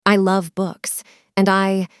I love books, and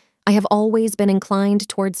I have always been inclined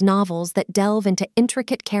towards novels that delve into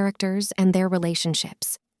intricate characters and their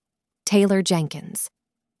relationships. Taylor Jenkins.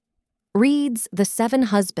 Reed's The Seven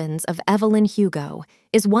Husbands of Evelyn Hugo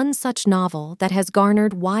is one such novel that has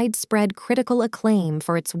garnered widespread critical acclaim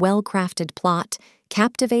for its well-crafted plot,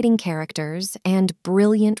 captivating characters, and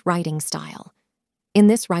brilliant writing style. In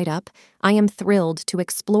this write-up, I am thrilled to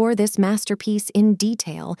explore this masterpiece in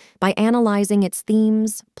detail by analyzing its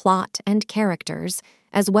themes, plot, and characters,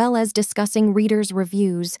 as well as discussing readers'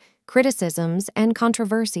 reviews, criticisms, and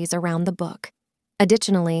controversies around the book.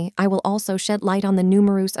 Additionally, I will also shed light on the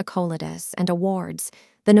numerous accolades and awards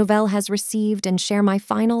the novelle has received and share my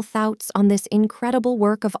final thoughts on this incredible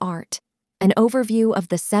work of art. An overview of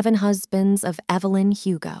The Seven Husbands of Evelyn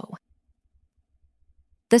Hugo.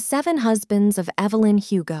 The Seven Husbands of Evelyn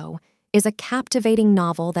Hugo is a captivating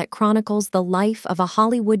novel that chronicles the life of a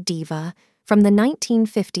Hollywood diva from the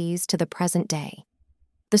 1950s to the present day.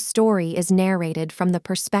 The story is narrated from the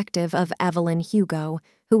perspective of Evelyn Hugo,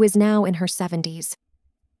 who is now in her 70s.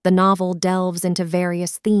 The novel delves into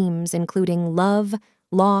various themes including love,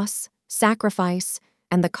 loss, sacrifice,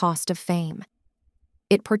 and the cost of fame.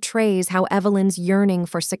 It portrays how Evelyn's yearning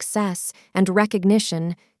for success and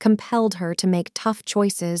recognition compelled her to make tough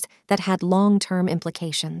choices that had long-term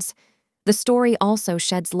implications. The story also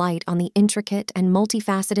sheds light on the intricate and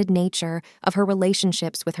multifaceted nature of her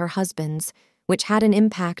relationships with her husbands, which had an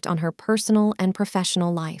impact on her personal and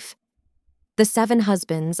professional life. The Seven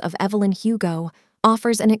Husbands of Evelyn Hugo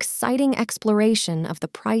offers an exciting exploration of the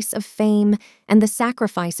price of fame and the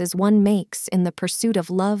sacrifices one makes in the pursuit of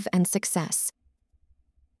love and success.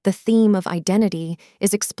 The theme of identity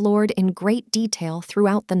is explored in great detail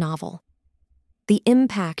throughout the novel. The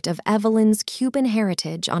impact of Evelyn's Cuban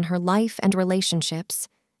heritage on her life and relationships,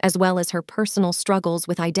 as well as her personal struggles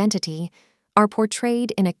with identity, are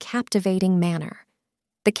portrayed in a captivating manner.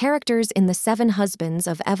 The characters in The Seven Husbands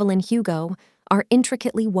of Evelyn Hugo are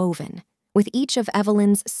intricately woven, with each of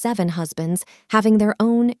Evelyn's 7 husbands having their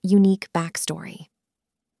own unique backstory.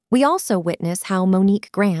 We also witness how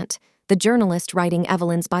Monique Grant, the journalist writing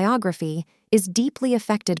Evelyn's biography, is deeply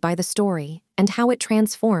affected by the story and how it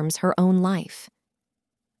transforms her own life.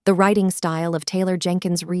 The writing style of Taylor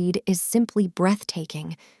Jenkins Reid is simply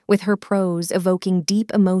breathtaking, with her prose evoking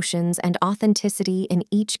deep emotions and authenticity in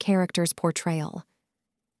each character's portrayal.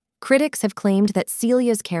 Critics have claimed that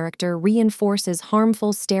Celia's character reinforces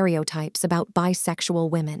harmful stereotypes about bisexual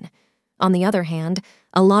women. On the other hand,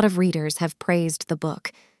 a lot of readers have praised the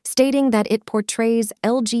book, stating that it portrays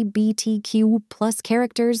LGBTQ+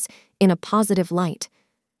 characters in a positive light.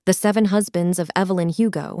 The Seven Husbands of Evelyn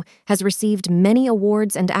Hugo has received many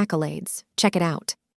awards and accolades. Check it out.